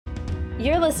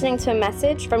You're listening to a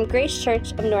message from Grace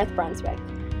Church of North Brunswick,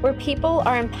 where people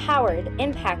are empowered,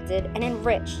 impacted, and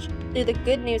enriched through the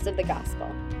good news of the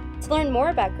gospel. To learn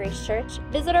more about Grace Church,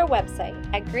 visit our website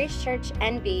at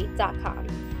gracechurchnb.com.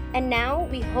 And now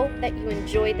we hope that you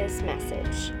enjoy this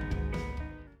message.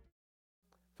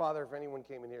 Father, if anyone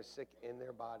came in here sick in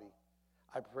their body,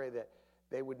 I pray that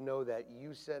they would know that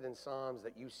you said in Psalms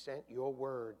that you sent your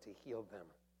word to heal them,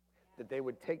 that they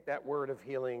would take that word of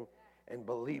healing and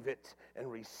believe it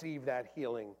and receive that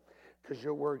healing, because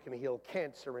your word can heal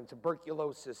cancer and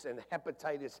tuberculosis and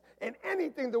hepatitis and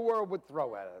anything the world would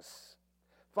throw at us.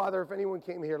 Father, if anyone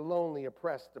came here lonely,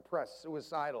 oppressed, depressed,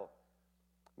 suicidal,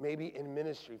 maybe in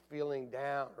ministry feeling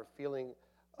down or feeling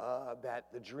that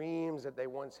the dreams that they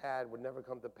once had would never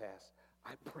come to pass,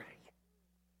 I pray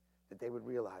that they would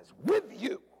realize with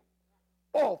you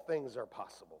all things are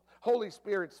possible. Holy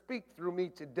Spirit, speak through me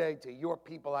today to your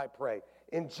people, I pray.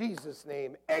 In Jesus'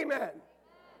 name, amen.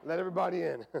 Let everybody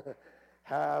in.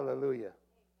 Hallelujah.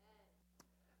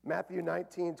 Amen. Matthew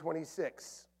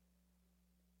 19:26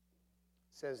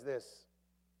 says this: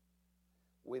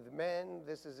 with men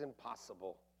this is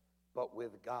impossible, but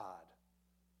with God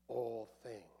all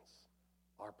things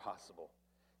are possible.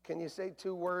 Can you say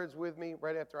two words with me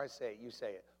right after I say it? You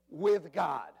say it. With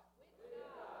God. With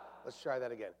God. Let's try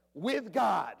that again. With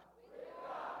God. With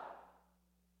God.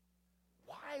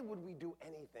 Why would we do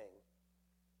anything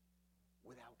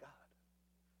without God?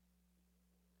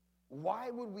 Why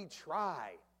would we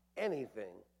try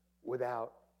anything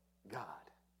without God?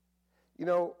 You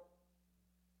know,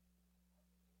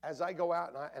 as I go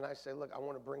out and I say, look, I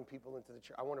want to bring people into the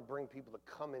church. I want to bring people to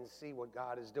come and see what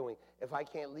God is doing. If I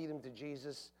can't lead them to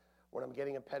Jesus when I'm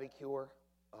getting a pedicure,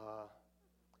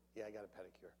 yeah, I got a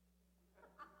pedicure.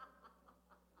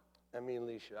 I mean,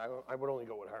 Alicia, I would only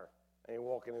go with her. I ain't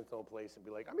walking into a place and be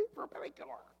like, I'm in for a pedicure.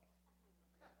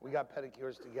 We got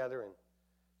pedicures together, and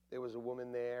there was a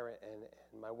woman there, and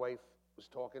my wife was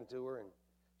talking to her, and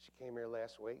she came here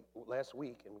last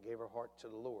week and gave her heart to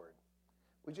the Lord.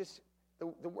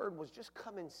 The word was just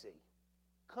come and see.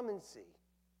 Come and see.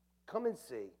 Come and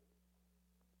see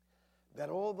that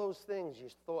all those things you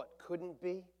thought couldn't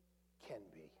be, can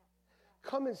be.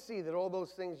 Come and see that all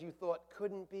those things you thought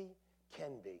couldn't be,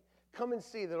 can be. Come and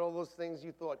see that all those things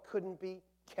you thought couldn't be,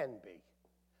 can be.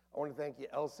 I want to thank you,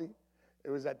 Elsie. It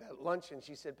was at that lunch, and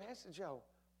she said, Pastor Joe,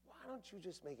 why don't you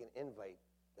just make an invite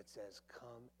that says,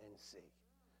 come and see?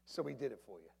 So we did it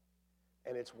for you,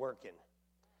 and it's working.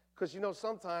 Because, you know,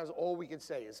 sometimes all we can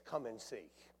say is come and see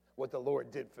what the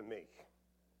Lord did for me.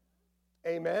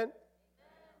 Amen? Amen.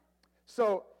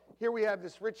 So here we have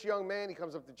this rich young man. He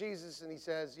comes up to Jesus, and he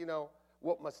says, you know,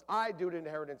 what must I do to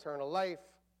inherit eternal life?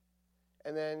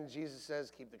 And then Jesus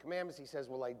says, keep the commandments. He says,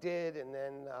 well, I did. And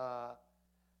then,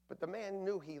 but the man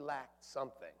knew he lacked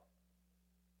something.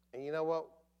 And you know what?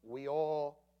 We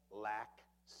all lack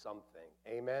something.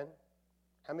 Amen?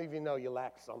 How many of you know you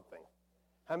lack something?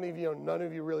 How many of you know none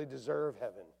of you really deserve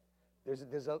heaven?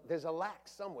 There's a lack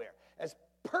somewhere. As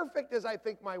perfect as I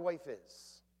think my wife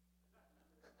is.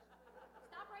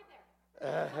 Stop right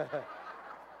there.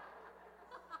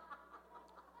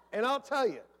 And I'll tell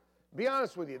you, be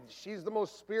honest with you, she's the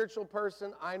most spiritual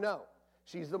person I know.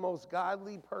 She's the most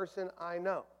godly person I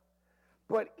know.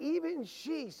 But even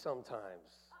she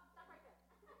sometimes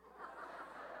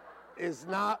is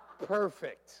not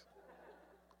perfect.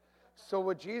 So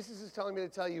what Jesus is telling me to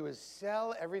tell you is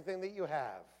sell everything that you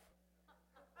have.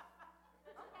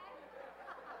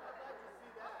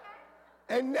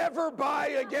 And never buy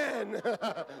again.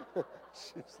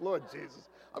 Lord Jesus.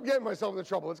 I'm getting myself into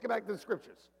trouble. Let's get back to the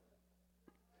scriptures.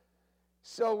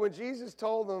 So when Jesus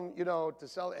told them, you know, to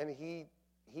sell, and he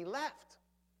left.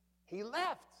 He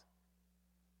left.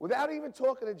 Without even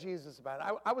talking to Jesus about it.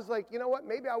 I was like, you know what?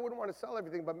 Maybe I wouldn't want to sell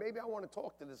everything, but maybe I want to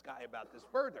talk to this guy about this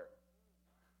further.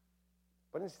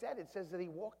 But instead, it says that he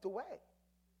walked away.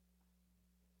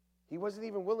 He wasn't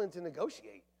even willing to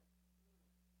negotiate.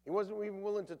 He wasn't even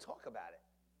willing to talk about it.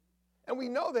 And we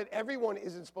know that everyone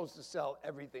isn't supposed to sell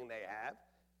everything they have.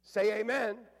 Say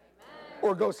amen. Amen.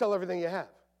 Or go sell everything you have.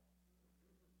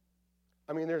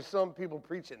 I mean, there's some people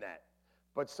preaching that.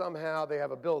 But somehow they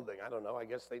have a building. I don't know. I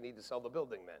guess they need to sell the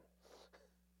building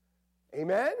then.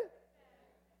 Amen?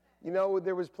 You know,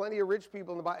 there was plenty of rich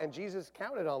people in the Bible, and Jesus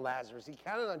counted on Lazarus. He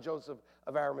counted on Joseph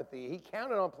of Arimathea. He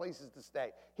counted on places to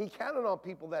stay. He counted on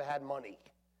people that had money.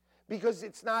 Because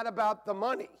it's not about the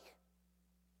money.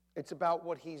 It's about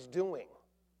what he's doing.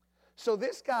 So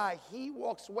this guy, he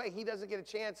walks away. He doesn't get a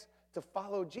chance to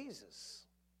follow Jesus.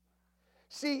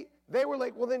 See, they were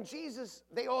like, well, then Jesus,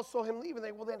 they all saw him leave,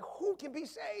 and well, then who can be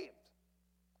saved?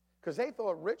 Because they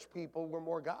thought rich people were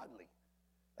more godly.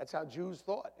 That's how Jews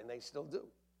thought, and they still do.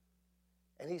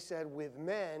 And he said, with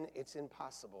men, it's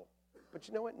impossible. But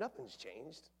you know what? Nothing's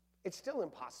changed. It's still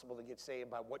impossible to get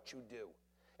saved by what you do.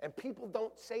 And people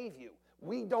don't save you.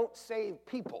 We don't save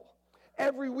people.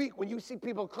 Every week when you see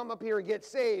people come up here and get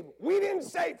saved, we didn't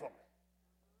save them.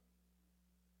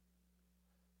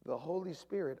 The Holy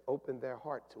Spirit opened their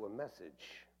heart to a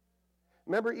message.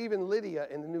 Remember, even Lydia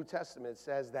in the New Testament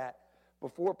says that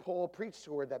before Paul preached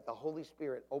to her, that the Holy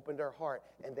Spirit opened her heart,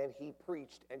 and then he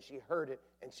preached, and she heard it,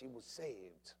 and she was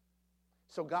saved.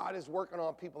 So God is working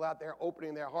on people out there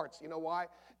opening their hearts. You know why?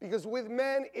 Because with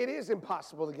men, it is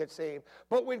impossible to get saved.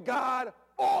 But with God,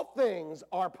 all things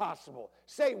are possible.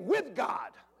 Say, with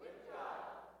God. With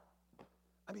God.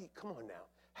 I mean, come on now.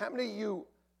 How many of you,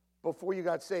 before you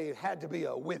got saved, had to be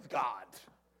a with God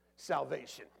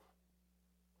salvation?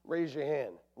 Raise your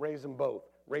hand. Raise them both.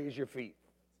 Raise your feet.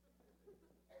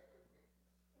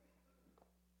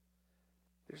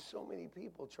 There's so many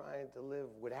people trying to live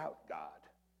without God.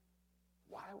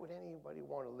 Why would anybody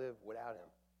want to live without him?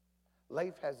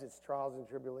 Life has its trials and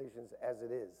tribulations as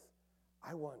it is.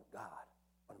 I want God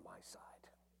on my side.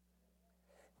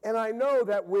 And I know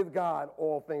that with God,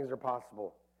 all things are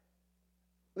possible.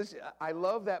 Listen, I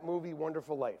love that movie,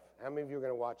 Wonderful Life. How many of you are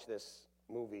going to watch this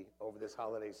movie over this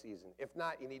holiday season? If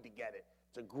not, you need to get it.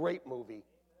 It's a great movie.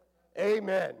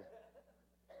 Amen.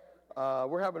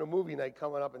 We're having a movie night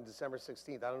coming up on December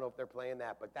 16th. I don't know if they're playing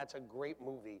that, but that's a great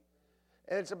movie.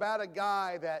 And it's about a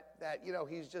guy that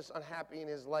he's just unhappy in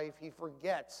his life. He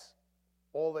forgets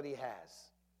all that he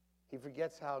has. He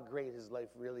forgets how great his life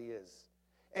really is.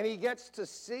 And he gets to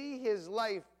see his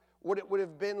life, what it would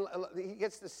have been. He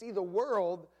gets to see the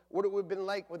world, what it would have been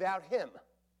like without him.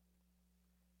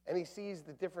 And he sees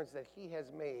the difference that he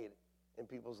has made in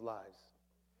people's lives.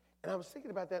 And I was thinking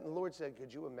about that, and the Lord said,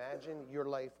 could you imagine your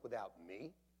life without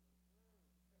me?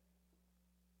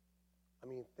 I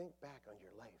mean, think back on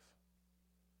your life.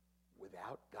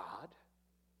 Without God?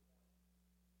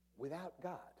 Without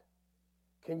God.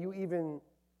 Can you even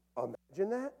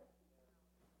imagine that?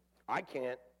 I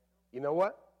can't. You know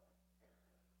what?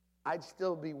 I'd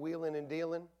still be wheeling and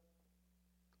dealing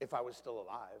if I was still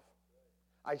alive.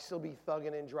 I'd still be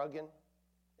thugging and drugging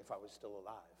if I was still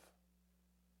alive.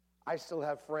 I still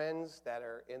have friends that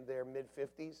are in their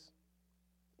mid-50s,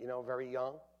 very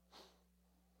young,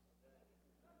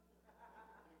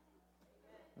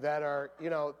 that are,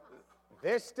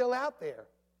 they're still out there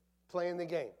playing the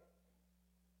game.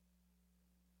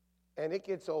 And it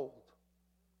gets old.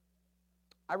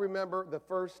 I remember the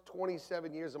first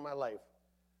 27 years of my life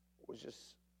was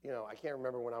just, I can't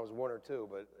remember when I was 1 or 2,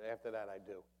 but after that I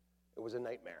do. It was a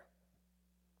nightmare.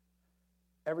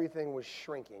 Everything was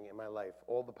shrinking in my life.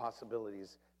 All the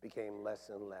possibilities became less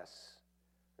and less.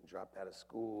 I dropped out of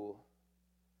school,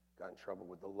 got in trouble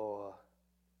with the law,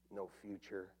 no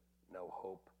future, no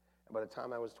hope. And by the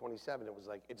time I was 27, it was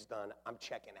like, it's done. I'm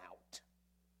checking out.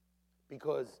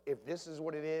 Because if this is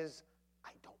what it is,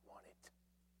 I don't want it.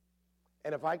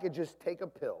 And if I could just take a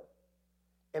pill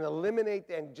and eliminate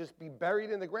and just be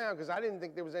buried in the ground, because I didn't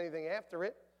think there was anything after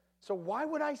it, so why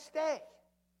would I stay?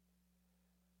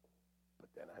 But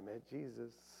then I met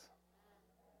Jesus.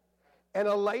 And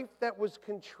a life that was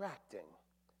contracting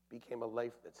became a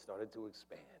life that started to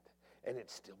expand. And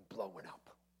it's still blowing up.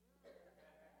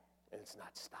 And it's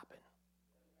not stopping.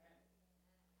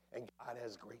 And God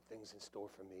has great things in store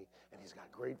for me, and he's got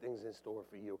great things in store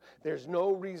for you. There's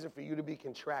no reason for you to be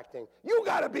contracting. You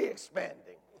got to be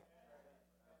expanding.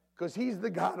 Because he's the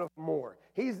God of more.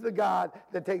 He's the God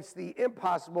that takes the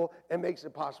impossible and makes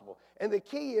it possible. And the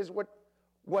key is what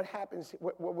happens,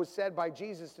 what was said by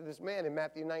Jesus to this man in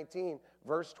Matthew 19,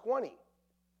 verse 20.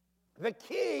 The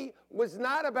key was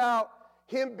not about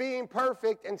him being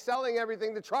perfect and selling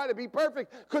everything to try to be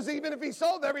perfect, because even if he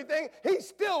sold everything, he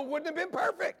still wouldn't have been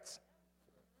perfect.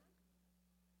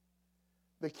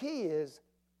 The key is,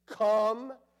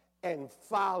 come and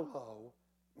follow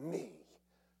me.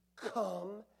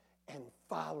 Come and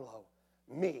follow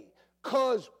me.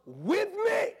 Because with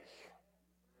me,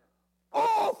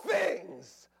 all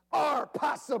things are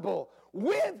possible.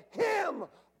 With him,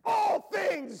 all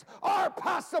things are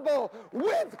possible.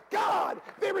 With God,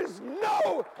 there is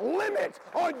no limit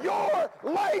on your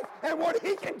life and what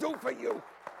he can do for you.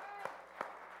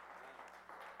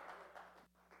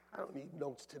 I don't need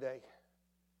notes today.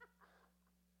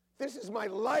 This is my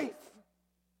life.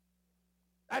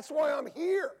 That's why I'm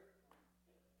here.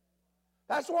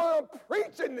 That's why I'm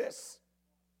preaching this.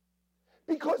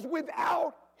 Because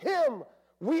without him,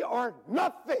 we are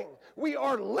nothing. We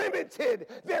are limited.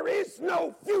 There is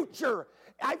no future.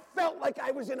 I felt like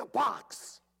I was in a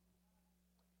box.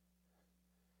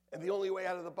 And the only way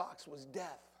out of the box was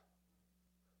death.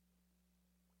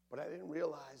 But I didn't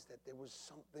realize that there was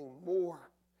something more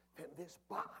than this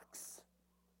box.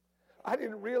 I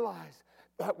didn't realize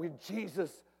that with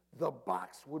Jesus, the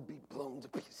box would be blown to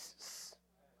pieces.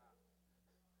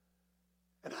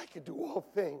 And I could do all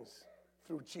things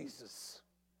through Jesus.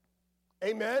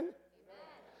 Amen? Amen.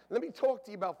 Let me talk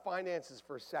to you about finances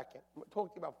for a second. I'm going to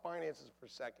talk to you about finances for a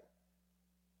second.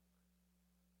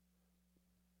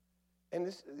 And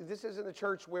this isn't a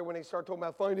church where when they start talking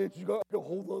about finance, you got to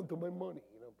hold on to my money.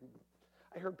 You know,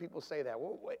 I heard people say that.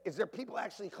 Well, is there people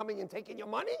actually coming and taking your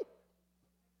money?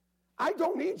 I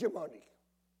don't need your money.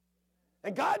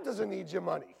 And God doesn't need your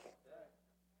money.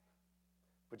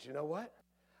 But you know what?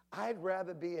 I'd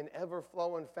rather be an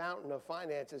ever-flowing fountain of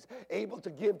finances, able to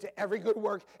give to every good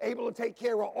work, able to take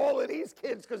care of all of these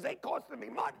kids because they costing me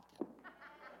money.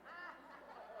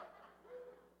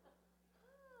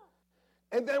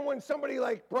 And then when somebody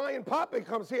like Brian Poppy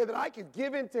comes here that I could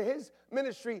give into his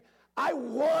ministry, I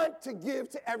want to give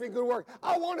to every good work.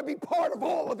 I want to be part of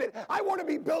all of it. I want to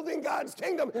be building God's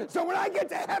kingdom. So when I get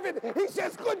to heaven, he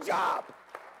says, good job.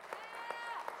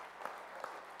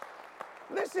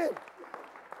 Listen,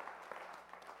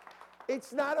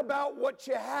 it's not about what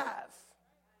you have.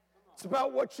 It's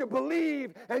about what you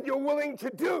believe and you're willing to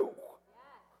do.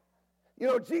 You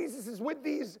know, Jesus is with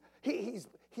these, he's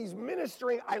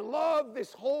ministering. I love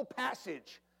this whole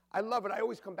passage. I love it. I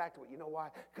always come back to it. You know why?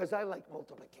 Because I like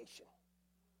multiplication.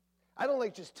 I don't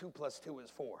like just 2 + 2 is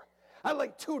 4. I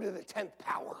like 2 to the 10th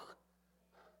power.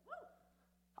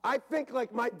 I think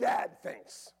like my dad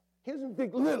thinks. He doesn't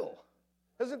think little.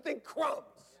 Doesn't think crumbs.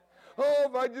 Oh,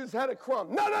 if I just had a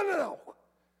crumb. No.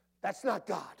 That's not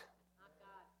God. Not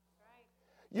God. Right.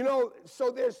 You know,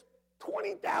 so there's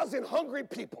 20,000 hungry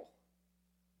people.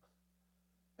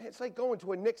 Man, it's like going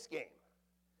to a Knicks game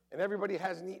and everybody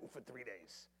hasn't eaten for 3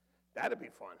 days. That'd be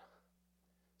fun.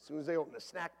 As soon as they open the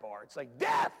snack bar, it's like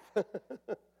death.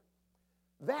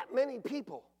 That many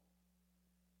people.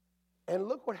 And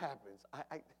look what happens.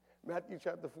 Matthew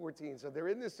chapter 14. So they're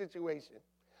in this situation.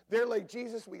 They're like,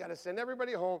 Jesus, we got to send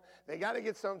everybody home. They got to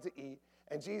get something to eat.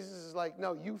 And Jesus is like,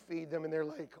 no, you feed them. And they're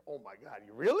like, oh, my God,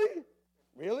 you really?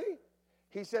 Really?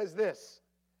 He says this.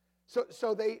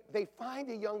 So they find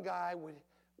a young guy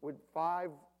with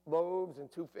 5 loaves and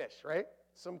 2 fish, right?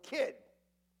 Some kid.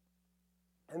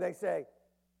 And they say,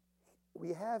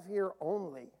 we have here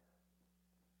only.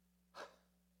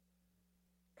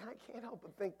 And I can't help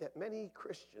but think that many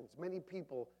Christians, many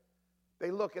people, they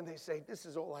look and they say, this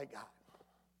is all I got.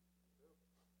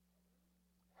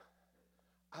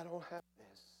 I don't have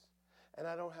this, and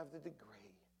I don't have the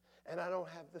degree, and I don't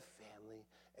have the family,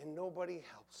 and nobody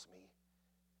helps me,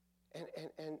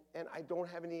 and I don't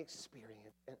have any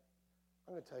experience. And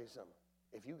I'm going to tell you something.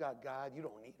 If you got God, you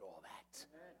don't need all that.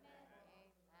 Amen.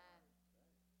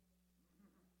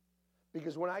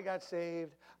 Because when I got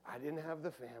saved, I didn't have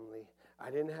the family.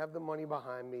 I didn't have the money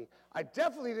behind me. I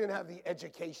definitely didn't have the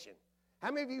education.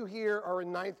 How many of you here are in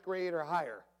 9th grade or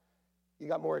higher? You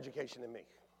got more education than me.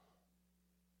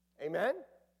 Amen?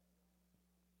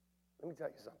 Let me tell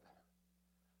you something.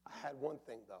 I had one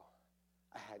thing, though.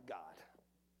 I had God.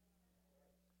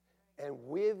 And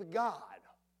with God,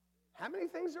 how many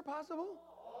things are possible?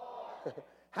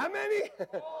 How many?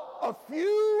 A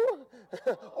few?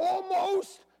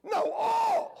 Almost? No,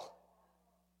 all.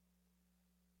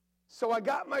 So I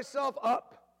got myself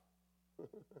up.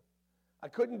 I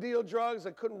couldn't deal drugs.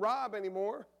 I couldn't rob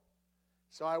anymore.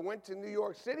 So I went to New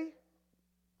York City.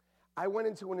 I went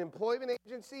into an employment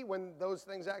agency when those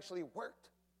things actually worked.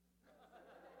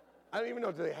 I don't even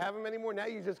know, do they have them anymore? Now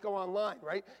you just go online,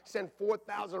 right? Send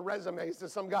 4,000 resumes to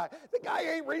some guy. The guy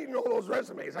ain't reading all those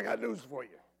resumes. I got news for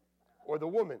you. Or the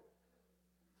woman.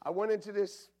 I went into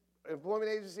this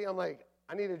employment agency. I'm like,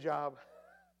 I need a job.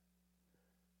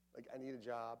 Like, I need a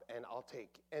job, and I'll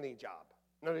take any job.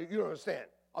 No, you don't understand.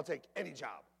 I'll take any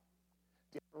job.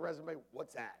 Do you have a resume?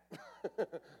 What's that?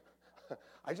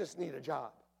 I just need a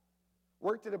job.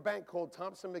 Worked at a bank called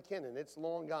Thompson McKinnon. It's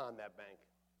long gone, that bank.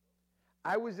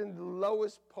 I was in the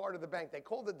lowest part of the bank. They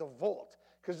called it the vault,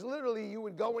 because literally you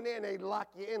would go in there and they'd lock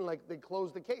you in like they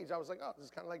closed the cage. I was like, oh, this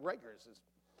is kind of like Rikers.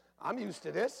 I'm used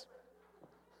to this.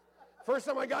 First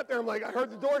time I got there, I'm like, I heard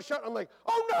the door shut. I'm like,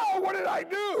 oh no, what did I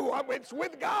do? It's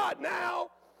with God now.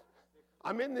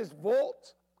 I'm in this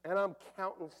vault, and I'm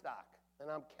counting stock, and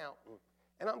I'm counting,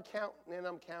 and I'm counting, and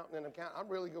I'm counting, and I'm counting. I'm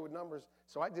really good with numbers,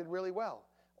 so I did really well.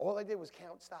 All I did was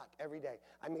count stock every day.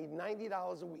 I made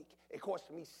 $90 a week. It cost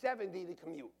me $70 to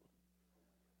commute.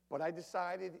 But I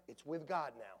decided it's with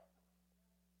God now.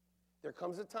 There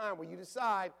comes a time where you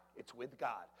decide it's with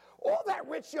God. All that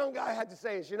rich young guy had to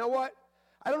say is, you know what?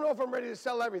 I don't know if I'm ready to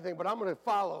sell everything, but I'm going to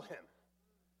follow him.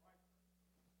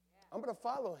 I'm going to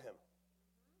follow him.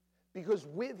 Because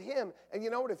with him, and you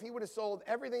know what, if he would have sold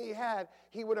everything he had,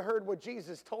 he would have heard what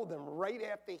Jesus told him right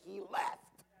after he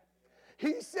left.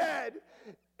 He said,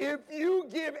 if you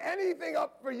give anything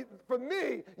up for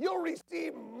me, you'll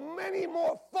receive many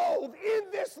more fold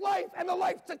in this life and the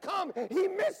life to come. He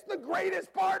missed the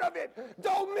greatest part of it.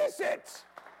 Don't miss it.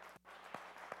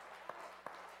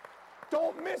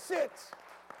 Don't miss it.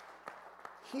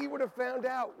 He would have found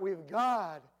out with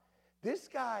God, this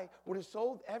guy would have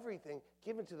sold everything,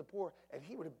 given to the poor, and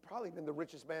he would have probably been the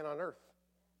richest man on earth.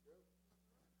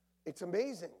 It's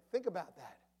amazing. Think about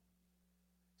that.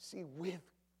 See, with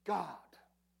God.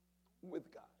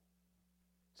 With God.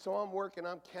 So I'm working,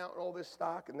 I'm counting all this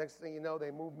stock, and next thing you know,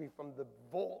 they moved me from the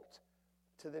vault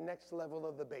to the next level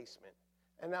of the basement.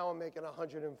 And now I'm making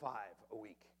 105 a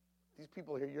week. These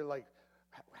people here, you're like,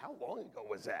 how long ago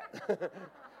was that?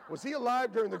 Was he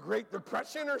alive during the Great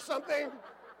Depression or something?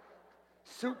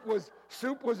 Soup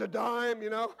was a dime, you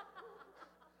know?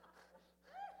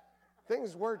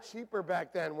 Things were cheaper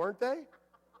back then, weren't they?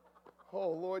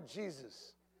 Oh, Lord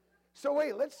Jesus. So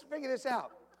wait, let's figure this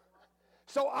out.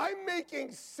 So I'm making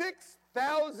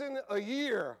 $6,000 a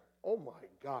year. Oh my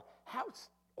God. How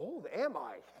old am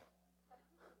I?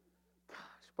 Gosh.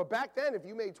 But back then, if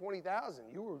you made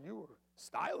 $20,000, you were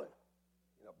styling.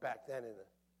 You know, back then in the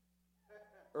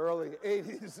early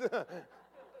 80s.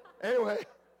 Anyway.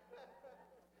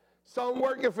 So I'm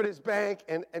working for this bank,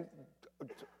 and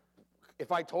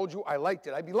if I told you I liked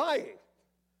it, I'd be lying.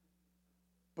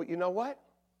 But you know what?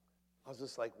 I was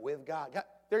just like, with God.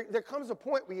 There comes a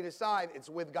point where you decide it's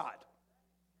with God.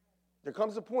 There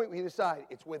comes a point where you decide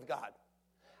it's with God.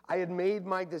 I had made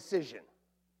my decision.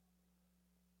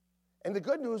 And the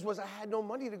good news was I had no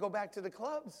money to go back to the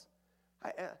clubs.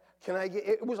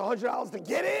 It was $100 to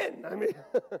get in. I mean,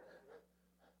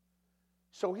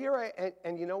 so here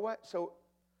and you know what?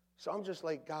 So I'm just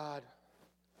like, God,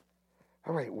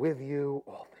 all right, with you,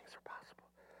 all things are possible.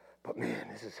 But man,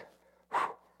 this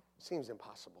seems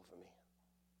impossible for me.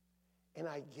 And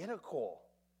I get a call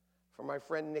from my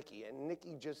friend Nikki, and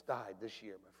Nikki just died this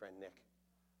year, my friend Nick.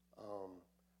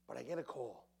 But I get a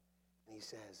call, and he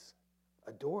says,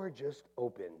 a door just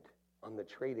opened on the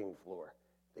trading floor.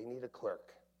 They need a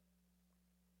clerk.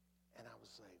 And I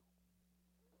was like,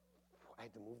 I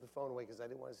had to move the phone away because I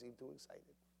didn't want to seem too excited.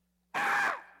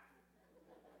 Ah!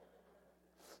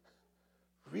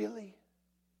 Really?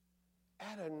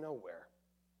 Out of nowhere.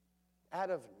 Out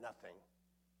of nothing.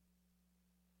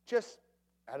 Just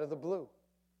out of the blue.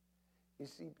 You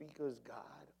see, because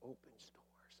God opens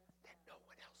doors that no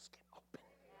one else can open.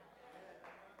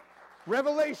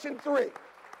 Revelation 3.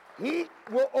 He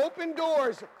will open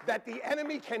doors that the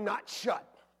enemy cannot shut.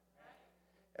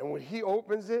 And when he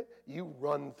opens it, you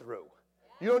run through.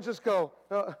 You don't just go,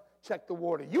 check the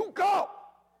water. You go!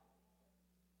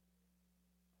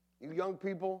 You young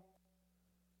people,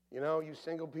 you know, you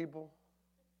single people,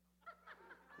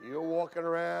 you're walking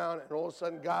around and all of a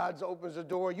sudden God opens the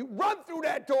door. You run through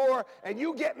that door and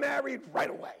you get married right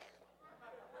away.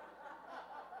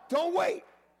 Don't wait.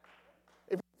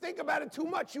 If you think about it too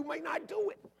much, you might not do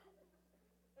it.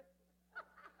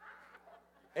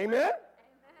 Amen?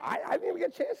 I didn't even get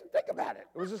a chance to think about it.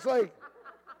 It was just like,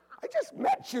 I just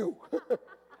met you.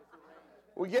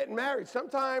 We're getting married.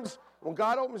 Sometimes when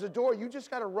God opens a door, you just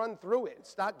got to run through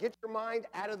it and get your mind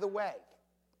out of the way.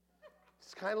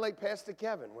 It's kind of like Pastor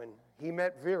Kevin when he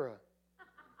met Vera.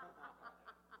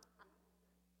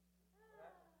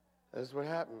 That's what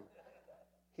happened.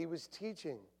 He was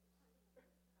teaching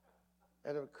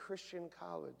at a Christian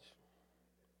college.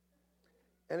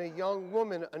 And a young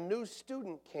woman, a new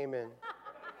student, came in.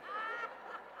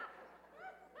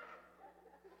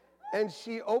 And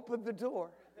she opened the door.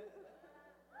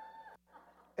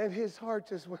 And his heart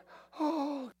just went,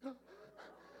 oh, God.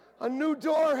 A new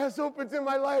door has opened in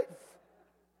my life.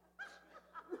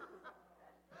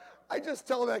 I just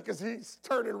tell that because he's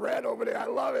turning red over there. I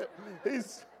love it.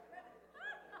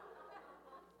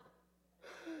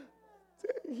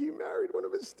 He married one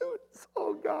of his students.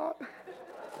 Oh, God.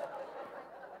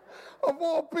 Of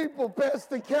all people,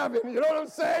 Pastor Kevin. You know what I'm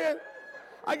saying?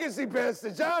 I can see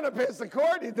Pastor John or Pastor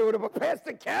Courtney doing it, but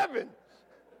Pastor Kevin.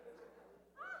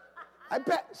 I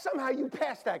bet somehow you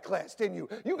passed that class, didn't you?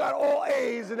 You got all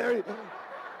A's and everything.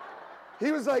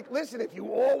 He was like, listen, if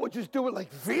you all would just do it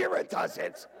like Vera does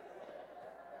it.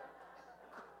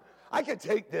 I can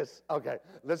take this. Okay,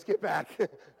 let's get back.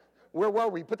 Where were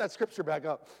we? Put that scripture back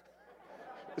up.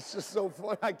 It's just so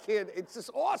fun. I can't. It's just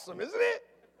awesome, isn't it?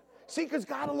 See, because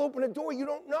God will open a door you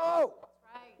don't know.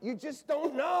 Right. You just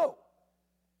don't know.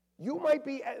 You might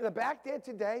be at the back there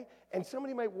today, and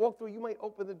somebody might walk through, you might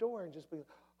open the door and just be,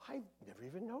 I've never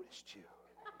even noticed you.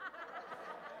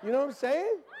 You know what I'm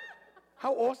saying?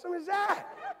 How awesome is that?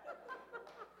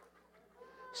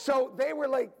 So they were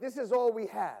like, this is all we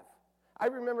have. I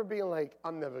remember being like,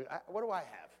 what do I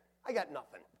have? I got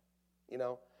nothing, you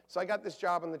know? So I got this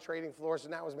job on the trading floor, so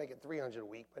now I was making $300 a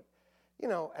week. But, you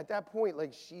know, at that point,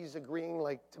 like, she's agreeing,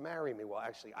 like, to marry me. Well,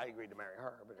 actually, I agreed to marry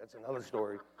her, but that's another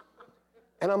story.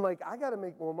 And I'm like, I got to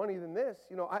make more money than this.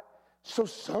 You know, so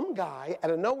some guy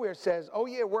out of nowhere says, oh,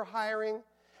 yeah, we're hiring.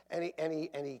 And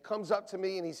he comes up to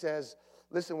me and he says,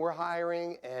 listen, we're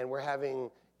hiring and we're having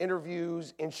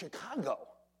interviews in Chicago.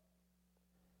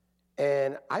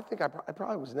 And I think I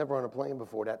probably was never on a plane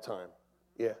before that time.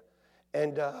 Yeah.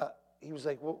 And he was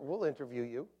like, well, we'll interview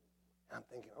you. And I'm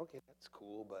thinking, okay, that's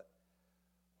cool, but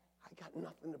I got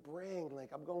nothing to bring.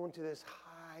 Like, I'm going to this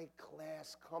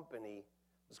high-class company.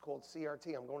 It's called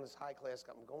CRT. I'm going to this high-class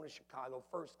company. I'm going to Chicago,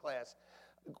 first class.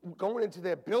 Going into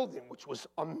their building, which was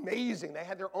amazing. They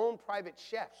had their own private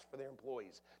chefs for their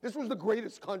employees. This was the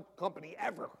greatest company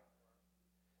ever.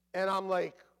 And I'm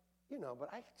like, you know, but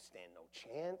I stand no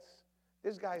chance.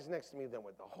 This guy's next to me that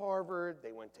went to Harvard.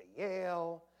 They went to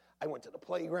Yale. I went to the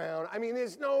playground. I mean,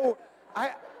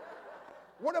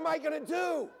 what am I going to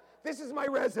do? This is my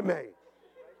resume.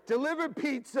 Delivered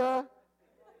pizza.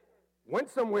 Went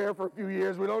somewhere for a few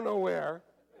years. We don't know where.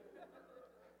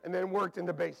 And then worked in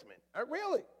the basement.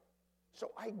 Really?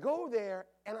 So I go there,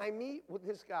 and I meet with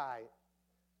this guy.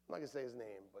 I'm not going to say his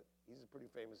name, but he's a pretty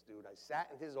famous dude. I sat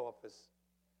in his office,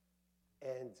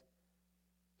 and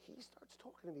he starts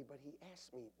talking to me, but he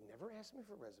never asked me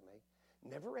for a resume,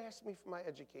 never asked me for my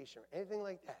education or anything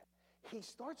like that. He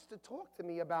starts to talk to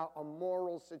me about a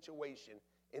moral situation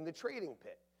in the trading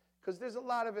pit, because there's a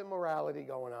lot of immorality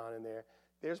going on in there.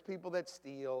 There's people that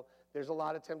steal. There's a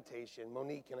lot of temptation.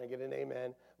 Monique, can I get an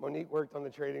amen? Monique worked on the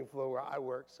trading floor where I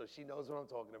work, so she knows what I'm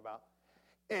talking about.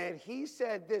 And he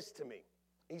said this to me.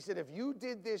 He said, if you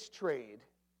did this trade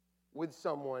with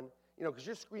someone, you know, because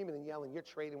you're screaming and yelling, you're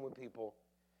trading with people.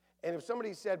 And if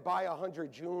somebody said, buy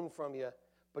 100 June from you,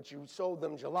 but you sold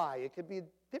them July, it could be a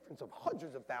difference of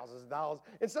hundreds of thousands of dollars.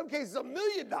 In some cases, $1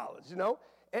 million, you know?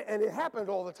 And it happened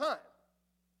all the time.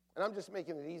 And I'm just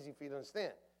making it easy for you to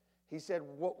understand. He said,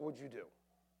 what would you do?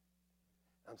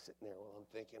 I'm sitting there, well, I'm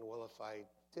thinking, well, if I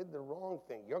did the wrong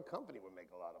thing, your company would make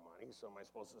a lot of money, so am I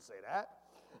supposed to say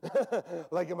that?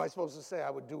 Like, am I supposed to say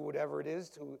I would do whatever it is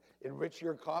to enrich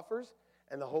your coffers?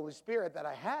 And the Holy Spirit that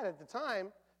I had at the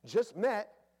time just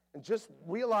met, and just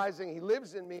realizing he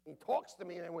lives in me, he talks to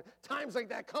me, and when times like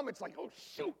that come, it's like, oh,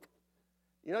 shoot.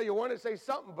 You know, you want to say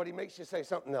something, but he makes you say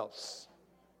something else.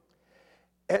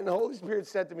 And the Holy Spirit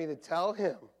said to me to tell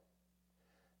him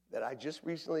that I just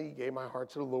recently gave my heart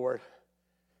to the Lord,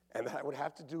 and that I would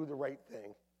have to do the right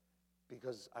thing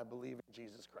because I believe in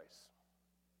Jesus Christ.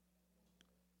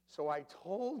 So I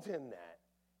told him that.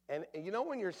 And you know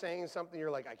when you're saying something,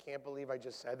 you're like, I can't believe I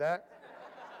just said that?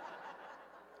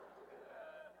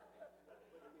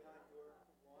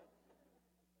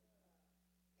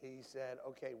 He said,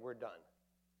 okay, we're done.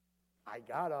 I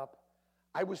got up.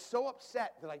 I was so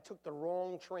upset that I took the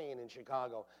wrong train in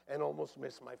Chicago and almost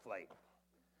missed my flight.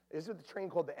 Is it the train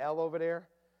called the L over there?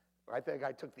 I think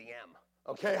I took the M.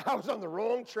 Okay, I was on the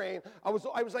wrong train. I was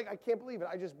like, I can't believe it.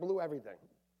 I just blew everything.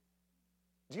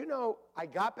 Do you know, I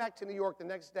got back to New York the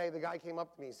next day. The guy came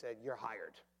up to me and said, you're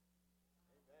hired.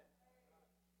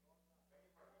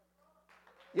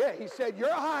 Yeah, he said,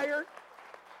 you're hired.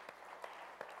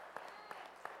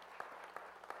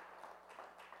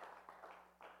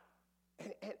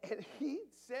 And he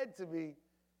said to me,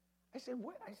 I said,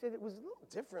 what? I said, it was a little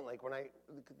different. Like when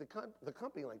the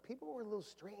company, like people were a little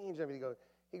strange. I mean,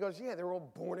 he goes, yeah, they're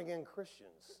all born-again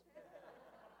Christians.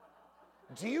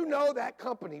 Do you know that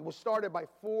company was started by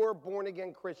 4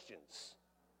 born-again Christians?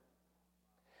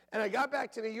 And I got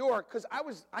back to New York because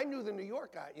I knew the New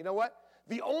York guy. You know what?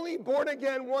 The only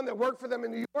born-again one that worked for them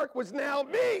in New York was now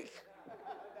me.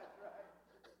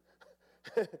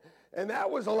 And that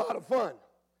was a lot of fun.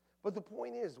 But the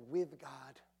point is, with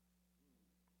God,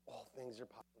 all things are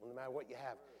possible, no matter what you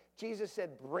have. Jesus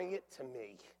said, bring it to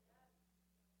me.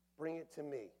 Bring it to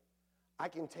me. I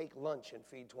can take lunch and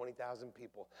feed 20,000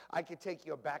 people. I could take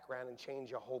your background and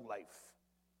change your whole life.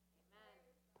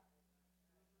 Amen.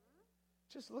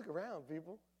 Just look around,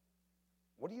 people.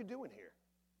 What are you doing here?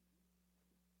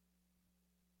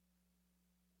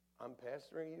 I'm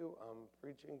pastoring you. I'm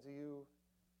preaching to you.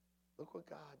 Look what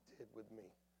God did with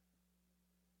me.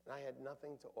 And I had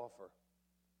nothing to offer.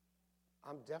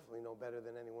 I'm definitely no better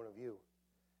than any one of you.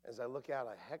 As I look out,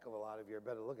 a heck of a lot of you are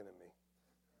better looking at me.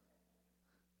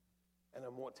 and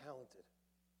I'm more talented.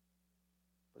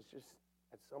 But it's just,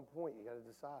 at some point, you got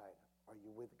to decide, are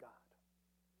you with God?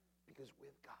 Because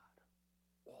with God,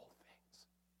 all things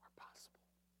are possible.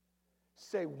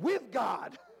 Say, with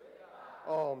God.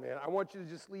 Oh, man, I want you to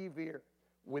just leave here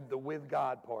with the with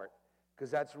God part,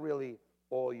 because that's really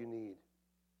all you need.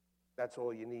 That's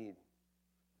all you need.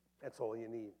 That's all you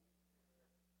need.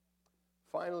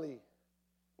 Finally,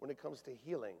 when it comes to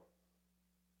healing,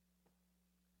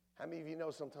 how many of you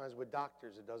know sometimes with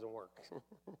doctors it doesn't work?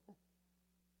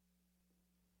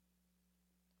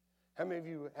 How many of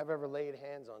you have ever laid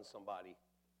hands on somebody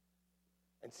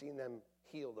and seen them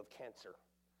healed of cancer?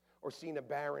 Or seen a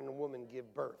barren woman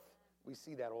give birth? We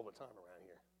see that all the time around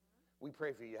here. We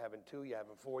pray for you. You having 2, you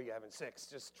having 4, you having 6.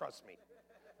 Just trust me.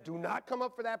 Do not come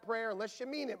up for that prayer unless you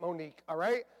mean it, Monique, all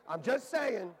right? I'm just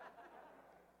saying.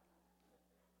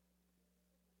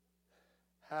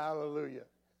 Hallelujah.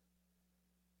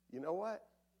 You know what?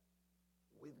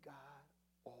 With God,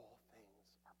 all things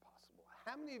are possible.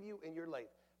 How many of you in your life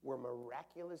were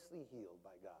miraculously healed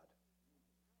by God?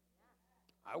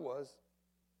 I was.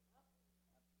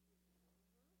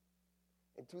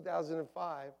 In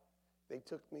 2005, they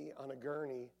took me on a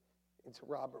gurney into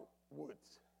Robert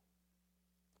Woods.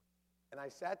 And I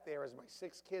sat there as my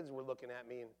 6 kids were looking at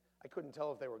me, and I couldn't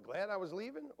tell if they were glad I was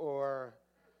leaving or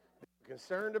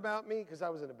concerned about me, because I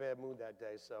was in a bad mood that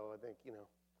day. So I think,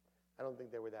 I don't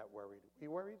think they were that worried. Were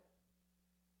you worried?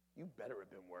 You better have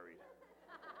been worried.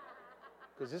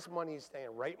 Because this money is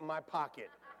staying right in my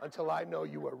pocket until I know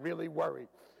you were really worried.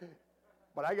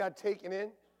 But I got taken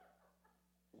in.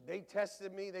 They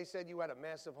tested me. They said you had a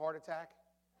massive heart attack.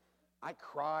 I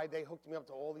cried. They hooked me up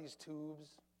to all these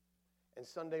tubes. And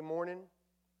Sunday morning,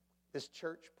 this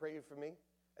church prayed for me.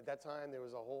 At that time, there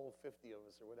was a whole 50 of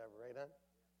us or whatever, right, hon?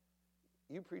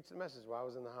 You preached the message while I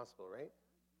was in the hospital, right?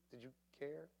 Did you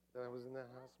care that I was in that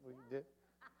hospital? You did?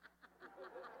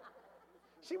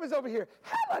 She was over here,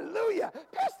 hallelujah,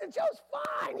 Pastor Joe's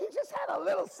fine. He just had a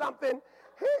little something.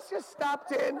 He's just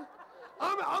stopped in.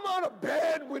 I'm on a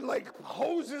bed with like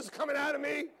hoses coming out of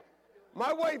me.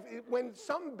 My wife, when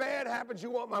something bad happens, you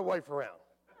want my wife around.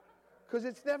 Because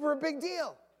it's never a big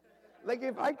deal. Like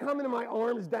if I come into my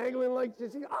arms dangling like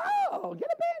this, oh, get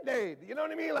a Band-Aid. You know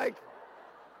what I mean? Like,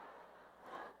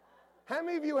 how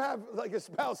many of you have like a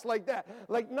spouse like that?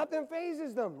 Like nothing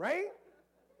phases them, right?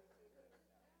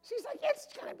 She's like, it's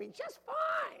gonna be just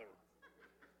fine.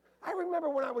 I remember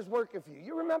when I was working for you.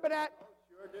 You remember that?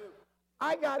 Sure do.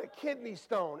 I got a kidney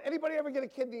stone. Anybody ever get a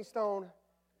kidney stone?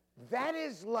 That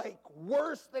is like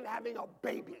worse than having a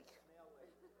baby.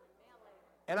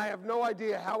 And I have no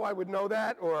idea how I would know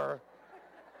that, or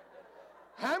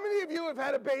how many of you have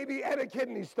had a baby and a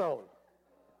kidney stone?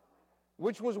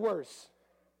 Which was worse?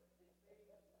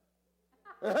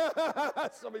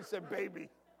 Somebody said baby.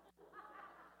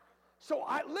 So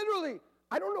I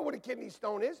don't know what a kidney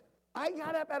stone is. I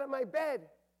got up out of my bed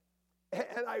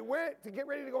and I went to get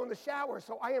ready to go in the shower,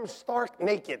 so I am stark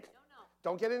naked.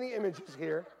 Don't get any images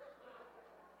here.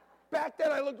 Back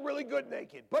then I looked really good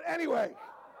naked. But anyway.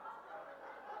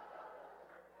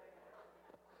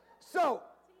 So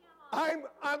I'm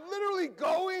literally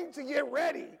going to get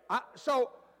ready.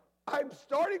 So I'm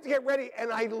starting to get ready,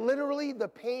 and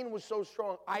the pain was so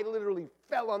strong, I literally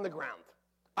fell on the ground.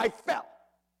 I fell.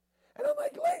 And I'm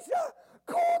like, Lisa,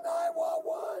 call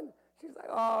 911. She's like,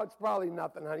 oh, it's probably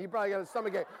nothing, honey. You probably got a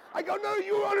stomachache. I go, no,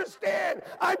 you understand.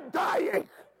 I'm dying.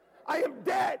 I am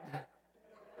dead.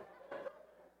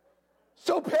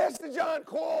 So Pastor John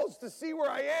calls to see where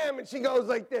I am, and she goes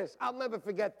like this. I'll never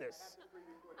forget this.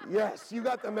 Yes, you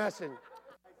got the message.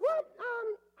 Well,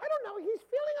 I don't know. He's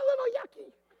feeling a little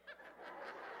yucky.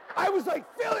 I was like,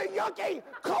 feeling yucky?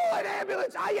 Call an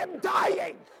ambulance. I am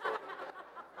dying.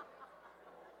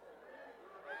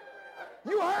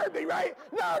 You heard me, right?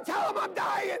 No, tell him I'm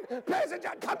dying. Pastor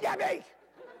John, come get me.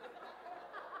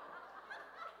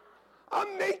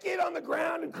 I'm naked on the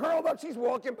ground and curled up. She's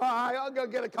walking by. I'll go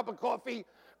get a cup of coffee.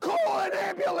 Call an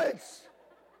ambulance.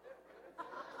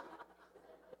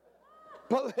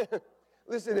 But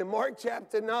listen, in Mark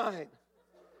chapter 9,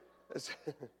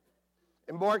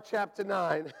 in Mark chapter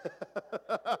 9,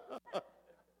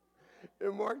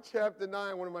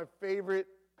 one of my favorite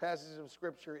passages of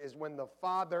Scripture is when the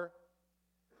father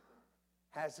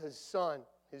has his son.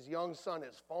 His young son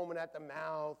is foaming at the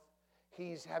mouth.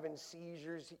 He's having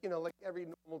seizures, like every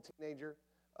normal teenager.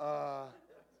 Well,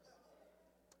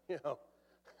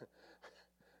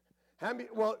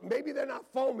 maybe they're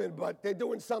not foaming, but they're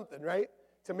doing something, right,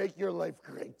 to make your life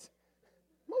great.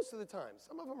 Most of the time.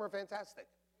 Some of them are fantastic.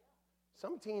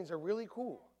 Some teens are really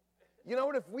cool. You know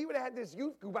what? If we would have had this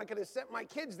youth group, I could have sent my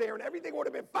kids there and everything would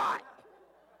have been fine.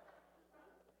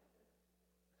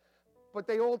 but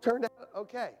they all turned out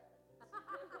okay.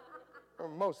 Or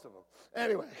most of them.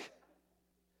 Anyway,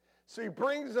 so he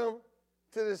brings them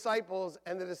to the disciples,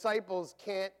 and the disciples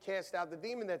can't cast out the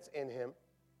demon that's in him.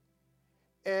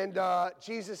 And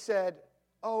Jesus said,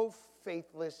 "Oh,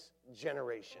 faithless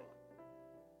generation."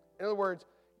 In other words,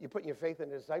 you putting your faith in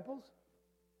the disciples?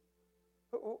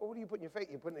 What are you putting your faith?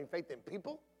 You putting your faith in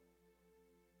people?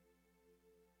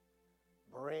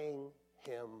 Bring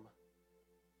him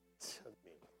to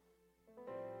me.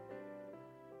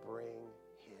 Bring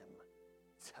him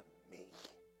to me.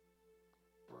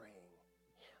 Bring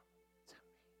him to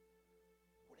me.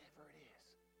 Whatever it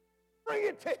is, bring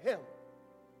it to him.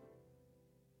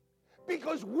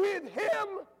 Because with him,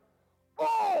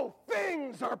 all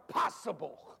things are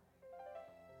possible.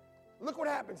 Look what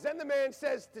happens. Then the man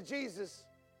says to Jesus,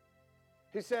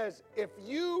 he says, if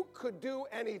you could do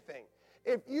anything,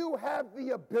 if you have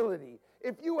the ability,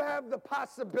 if you have the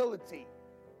possibility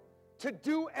to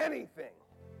do anything.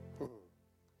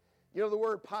 You know, the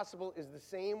word possible is the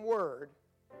same word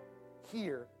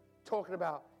here talking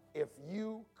about if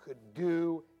you could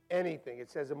do anything. It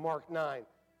says in Mark 9,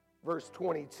 verse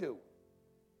 22.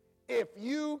 If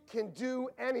you can do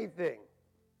anything,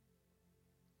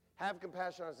 have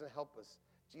compassion on us and help us.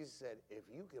 Jesus said, if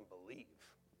you can believe,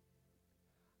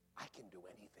 I can do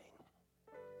anything.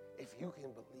 If you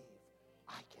can believe,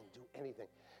 I can do anything.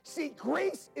 See,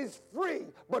 grace is free,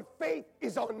 but faith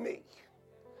is on me.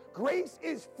 Grace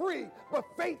is free, but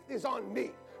faith is on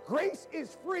me. Grace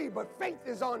is free, but faith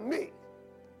is on me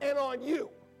and on you.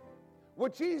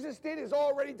 What Jesus did is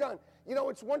already done. You know,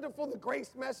 it's wonderful. The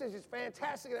grace message is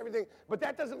fantastic and everything, but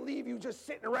that doesn't leave you just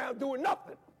sitting around doing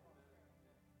nothing.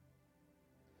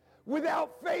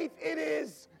 Without faith, it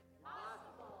is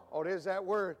possible. Oh, there's that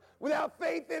word. Without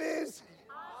faith, it is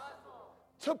possible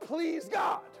to please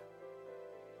God.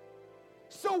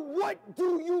 So what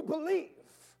do you believe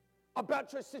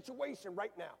about your situation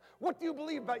right now? What do you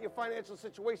believe about your financial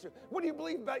situation? What do you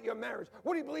believe about your marriage?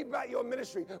 What do you believe about your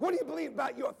ministry? What do you believe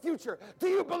about your future? Do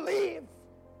you believe?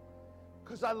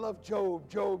 Because I love Job.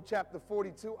 Job chapter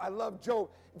 42. I love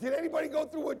Job. Did anybody go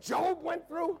through what Job went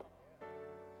through?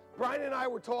 Brian and I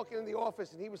were talking in the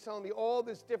office, and he was telling me all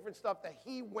this different stuff that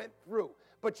he went through.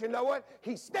 But you know what?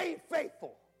 He stayed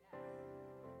faithful.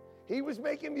 He was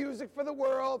making music for the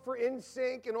world, for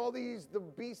NSYNC, and all these, the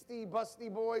Beastie,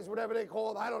 Busty Boys, whatever they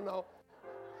called, I don't know.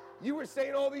 You were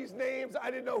saying all these names,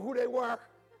 I didn't know who they were.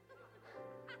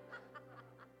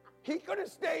 He could have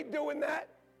stayed doing that.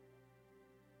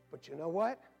 But you know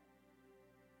what?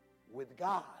 With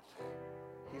God,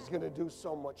 he's going to do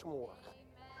so much more.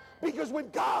 Because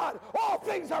with God, all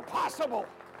things are possible.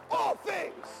 All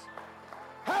things.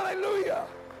 Hallelujah.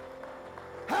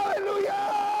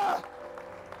 Hallelujah.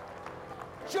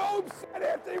 Job said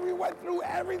after we went through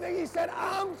everything, he said,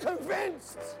 I'm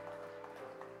convinced.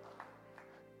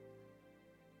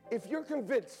 If you're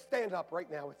convinced, stand up right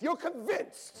now. If you're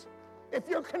convinced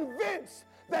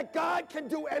that God can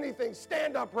do anything,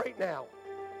 stand up right now.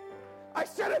 I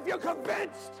said, if you're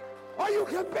convinced, are you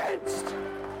convinced?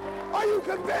 Are you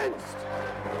convinced?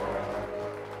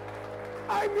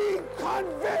 I mean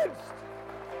convinced.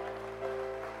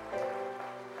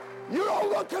 You don't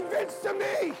look convinced to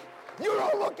me. You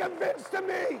don't look convinced to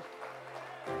me.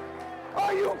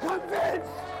 Are you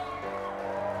convinced?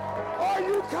 Are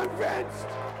you convinced?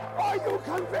 Are you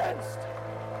convinced?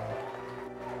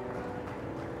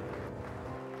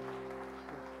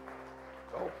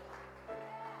 Oh,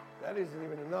 that isn't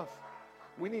even enough.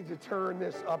 We need to turn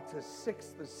this up to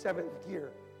 6th or 7th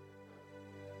gear.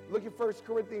 Look at 1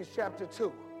 Corinthians chapter 2.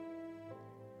 It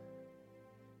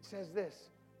says this,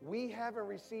 we haven't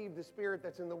received the spirit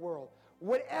that's in the world.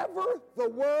 Whatever the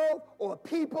world or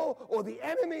people or the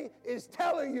enemy is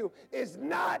telling you is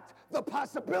not the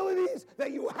possibilities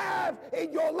that you have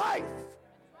in your life.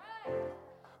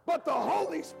 But the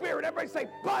Holy Spirit, everybody say,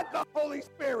 but the Holy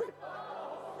Spirit.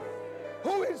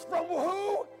 Who is from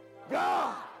who?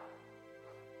 God.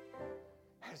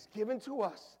 Has given to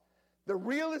us the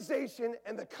realization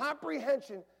and the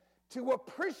comprehension to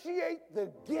appreciate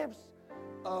the gifts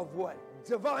of what?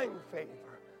 Divine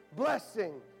favor,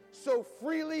 blessing, so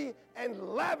freely and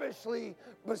lavishly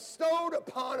bestowed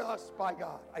upon us by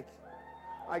God.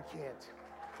 I can't.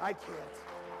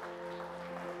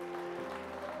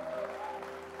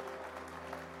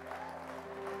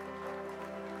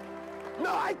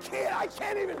 No, I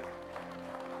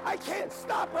can't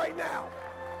stop right now.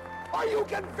 Are you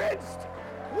convinced?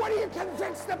 What are you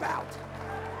convinced about?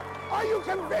 Are you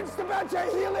convinced about your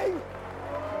healing?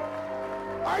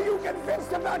 Are you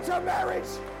convinced about your marriage?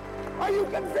 Are you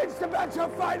convinced about your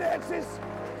finances?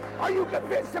 Are you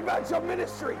convinced about your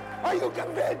ministry? Are you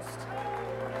convinced?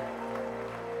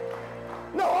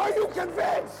 you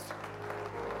convinced?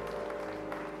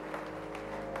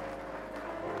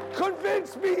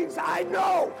 Convinced means I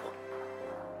know.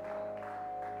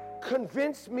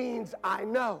 Convinced means I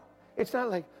know. It's not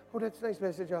like, oh, that's a nice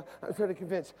message. I'm trying to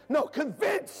convince. No,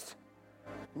 convinced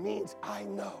means I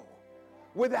know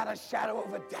without a shadow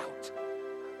of a doubt